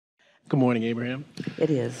Good morning, Abraham. It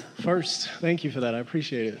is. First, thank you for that. I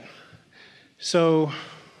appreciate it. So,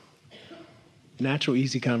 natural,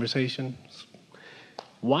 easy conversation.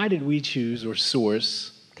 Why did we choose or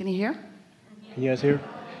source? Can you hear? Can you guys hear?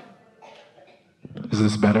 Is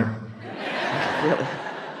this better? Really?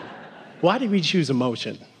 Why did we choose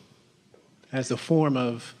emotion as a form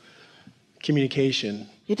of communication?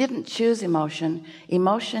 You didn't choose emotion.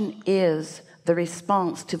 Emotion is the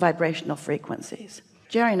response to vibrational frequencies.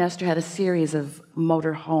 Jerry and Esther had a series of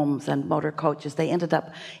motor homes and motor coaches. They ended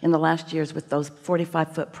up in the last years with those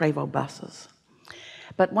 45-foot Prevost buses.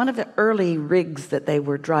 But one of the early rigs that they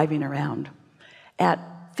were driving around, at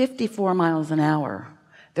 54 miles an hour,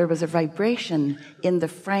 there was a vibration in the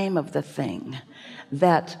frame of the thing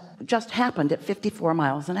that just happened at 54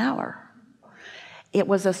 miles an hour. It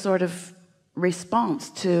was a sort of response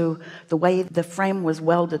to the way the frame was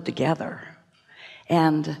welded together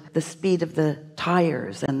and the speed of the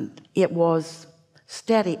tires, and it was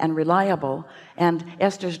steady and reliable. And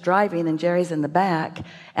Esther's driving and Jerry's in the back,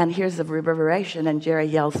 and here's the reverberation, and Jerry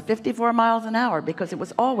yells 54 miles an hour, because it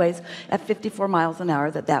was always at 54 miles an hour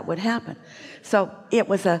that would happen. So it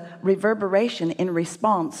was a reverberation in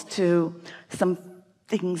response to some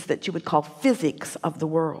things that you would call physics of the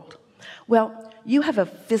world. Well, you have a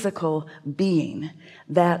physical being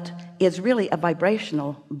that is really a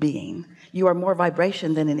vibrational being. You are more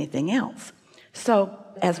vibration than anything else. So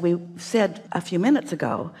as we said a few minutes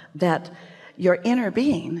ago, that your inner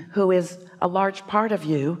being, who is a large part of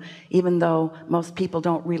you, even though most people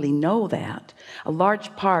don't really know that, a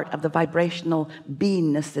large part of the vibrational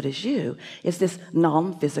beingness that is you, is this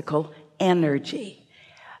non-physical energy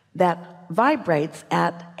that vibrates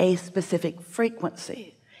at a specific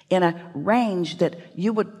frequency in a range that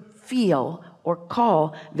you would feel or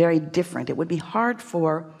call very different. It would be hard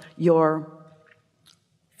for your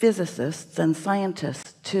physicists and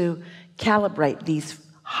scientists to calibrate these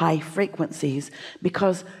high frequencies,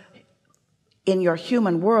 because in your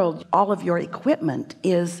human world, all of your equipment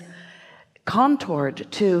is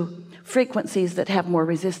contoured to frequencies that have more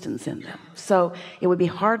resistance in them. So it would be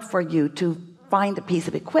hard for you to find a piece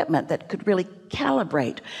of equipment that could really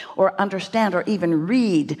calibrate or understand or even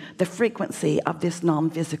read the frequency of this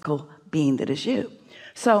non-physical being that is you.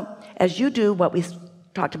 So as you do what we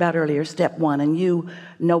talked about earlier, step one, and you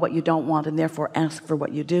know what you don't want and therefore ask for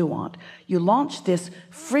what you do want, you launch this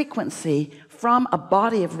frequency from a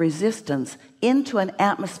body of resistance into an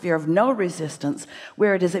atmosphere of no resistance,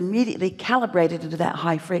 where it is immediately calibrated into that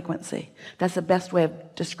high frequency. That's the best way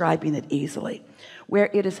of describing it easily, where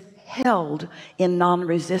it is held in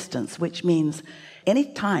non-resistance, which means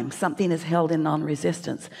anytime something is held in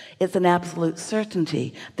non-resistance, it's an absolute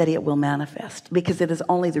certainty that it will manifest, because it is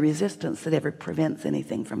only the resistance that ever prevents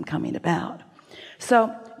anything from coming about.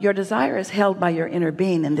 So your desire is held by your inner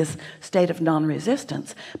being in this state of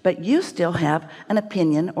non-resistance, but you still have an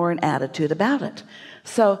opinion or an attitude about it.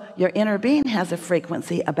 So your inner being has a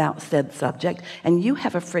frequency about said subject, and you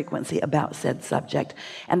have a frequency about said subject,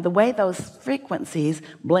 and the way those frequencies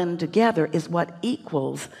blend together is what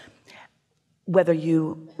equals whether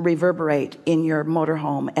you reverberate in your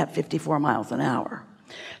motorhome at 54 miles an hour.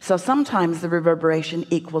 So sometimes the reverberation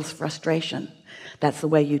equals frustration. That's the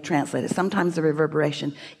way you translate it. Sometimes the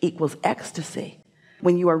reverberation equals ecstasy.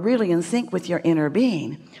 When you are really in sync with your inner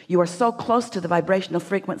being, you are so close to the vibrational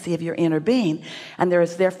frequency of your inner being, and there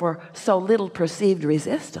is therefore so little perceived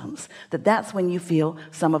resistance, that that's when you feel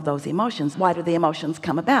some of those emotions. Why do the emotions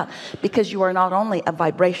come about? Because you are not only a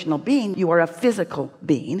vibrational being, you are a physical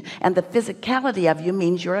being, and the physicality of you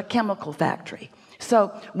means you're a chemical factory. So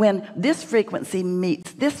when this frequency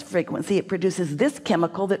meets this frequency, it produces this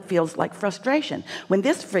chemical that feels like frustration. When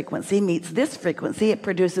this frequency meets this frequency, it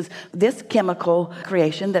produces this chemical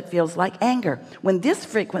creation that feels like anger. When this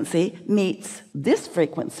frequency meets this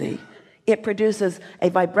frequency, it produces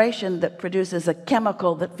a vibration that produces a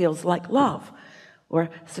chemical that feels like love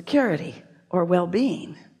or security or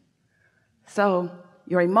well-being. So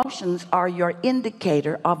your emotions are your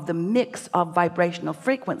indicator of the mix of vibrational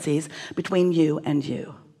frequencies between you and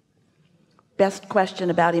you. Best question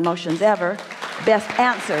about emotions ever. Best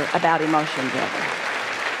answer about emotions ever.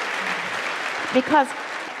 Because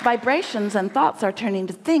vibrations and thoughts are turning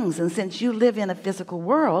to things, and since you live in a physical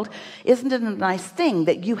world, isn't it a nice thing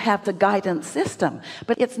that you have the guidance system?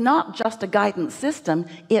 But it's not just a guidance system,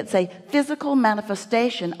 it's a physical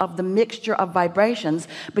manifestation of the mixture of vibrations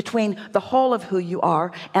between the whole of who you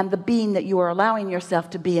are and the being that you are allowing yourself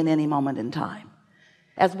to be in any moment in time.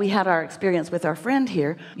 As we had our experience with our friend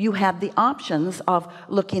here, you had the options of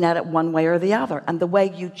looking at it one way or the other, and the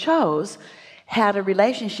way you chose had a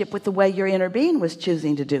relationship with the way your inner being was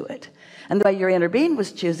choosing to do it. And the way your inner being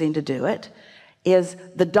was choosing to do it is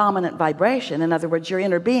the dominant vibration. In other words, your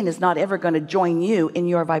inner being is not ever going to join you in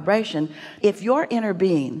your vibration. If your inner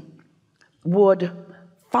being would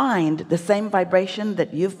find the same vibration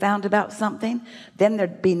that you've found about something, then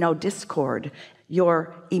there'd be no discord.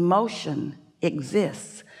 Your emotion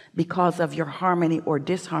exists because of your harmony or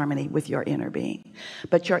disharmony with your inner being.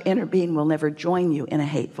 But your inner being will never join you in a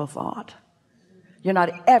hateful thought. You're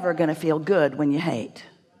not ever going to feel good when you hate,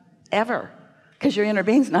 ever, because your inner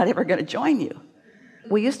being's not ever going to join you.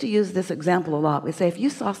 We used to use this example a lot. We say, if you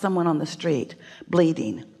saw someone on the street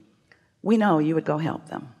bleeding, we know you would go help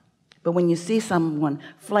them. But when you see someone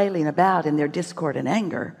flailing about in their discord and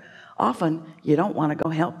anger, often you don't want to go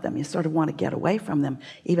help them. You sort of want to get away from them,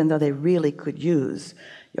 even though they really could use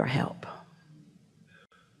your help.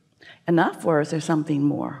 Enough, or is there something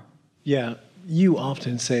more? Yeah, you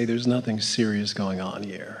often say there's nothing serious going on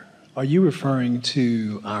here. Are you referring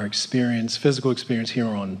to our experience, physical experience here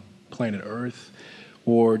on planet Earth,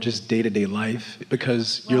 or just day-to-day life?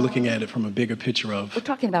 Because you're looking at it from a bigger picture of... We're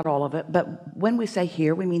talking about all of it, but when we say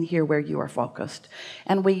here, we mean here where you are focused.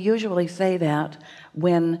 And we usually say that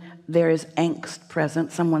when there is angst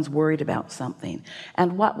present, someone's worried about something.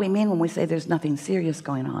 And what we mean when we say there's nothing serious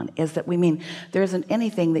going on is that we mean there isn't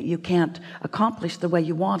anything that you can't accomplish the way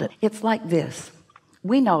you want it. It's like this.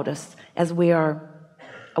 We notice, as we are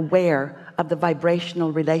aware of the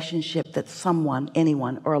vibrational relationship that someone,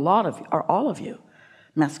 anyone, or a lot of, or all of you,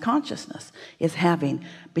 mass consciousness is having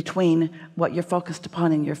between what you're focused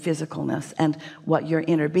upon in your physicalness and what your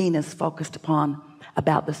inner being is focused upon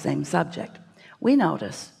about the same subject. We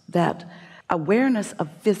notice that awareness of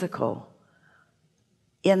physical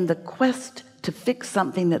in the quest to fix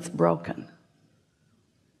something that's broken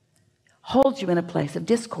holds you in a place of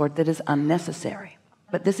discord that is unnecessary.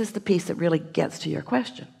 But this is the piece that really gets to your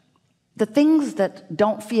question. The things that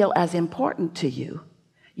don't feel as important to you,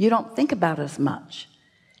 you don't think about as much.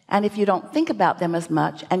 And if you don't think about them as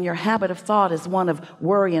much, and your habit of thought is one of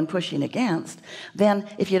worry and pushing against, then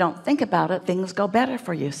if you don't think about it, things go better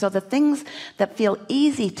for you. So the things that feel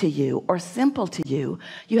easy to you or simple to you,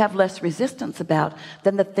 you have less resistance about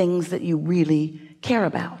than the things that you really care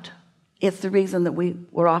about. It's the reason that we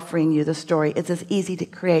were offering you the story. It's as easy to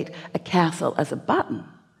create a castle as a button.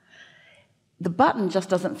 The button just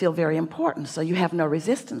doesn't feel very important, so you have no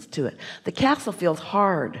resistance to it. The castle feels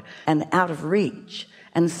hard and out of reach.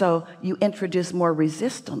 And so you introduce more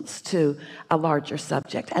resistance to a larger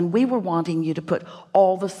subject. And we were wanting you to put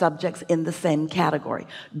all the subjects in the same category: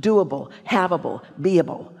 doable, havable,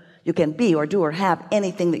 beable. You can be or do or have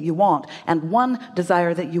anything that you want. And one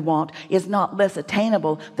desire that you want is not less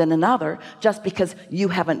attainable than another just because you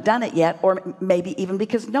haven't done it yet, or maybe even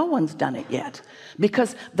because no one's done it yet.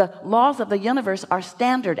 Because the laws of the universe are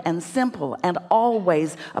standard and simple and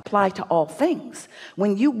always apply to all things.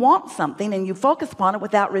 When you want something and you focus upon it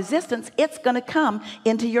without resistance, it's going to come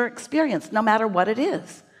into your experience no matter what it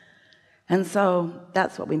is. And so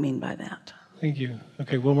that's what we mean by that. Thank you.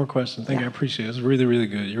 Okay, one more question. Thank you. I appreciate it. It's really, really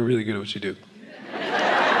good. You're really good at what you do.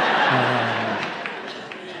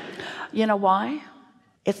 You know why?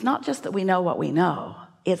 It's not just that we know what we know.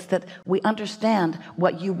 It's that we understand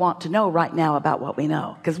what you want to know right now about what we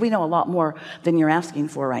know. Because we know a lot more than you're asking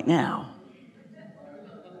for right now.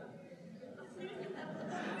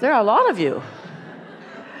 There are a lot of you.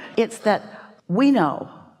 It's that we know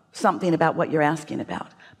something about what you're asking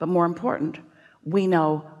about. But more important, we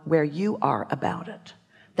know where you are about it.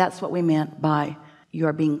 That's what we meant by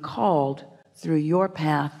you're being called through your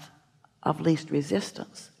path of least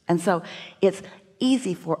resistance. And so it's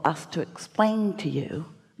easy for us to explain to you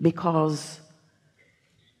because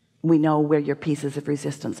we know where your pieces of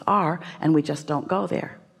resistance are, and we just don't go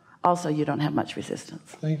there. Also, you don't have much resistance.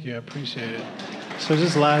 Thank you. I appreciate it. So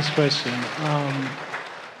just last question.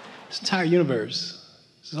 This entire universe,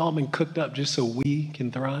 this has all been cooked up just so we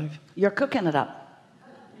can thrive? You're cooking it up.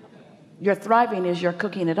 Your thriving is you're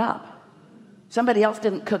cooking it up. Somebody else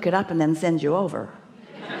didn't cook it up and then send you over.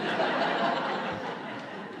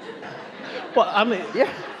 Well, I mean,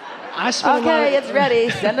 I spent okay, it's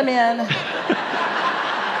ready. Send them in.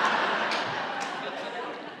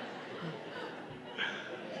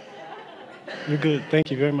 You're good.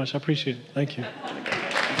 Thank you very much. I appreciate it. Thank you.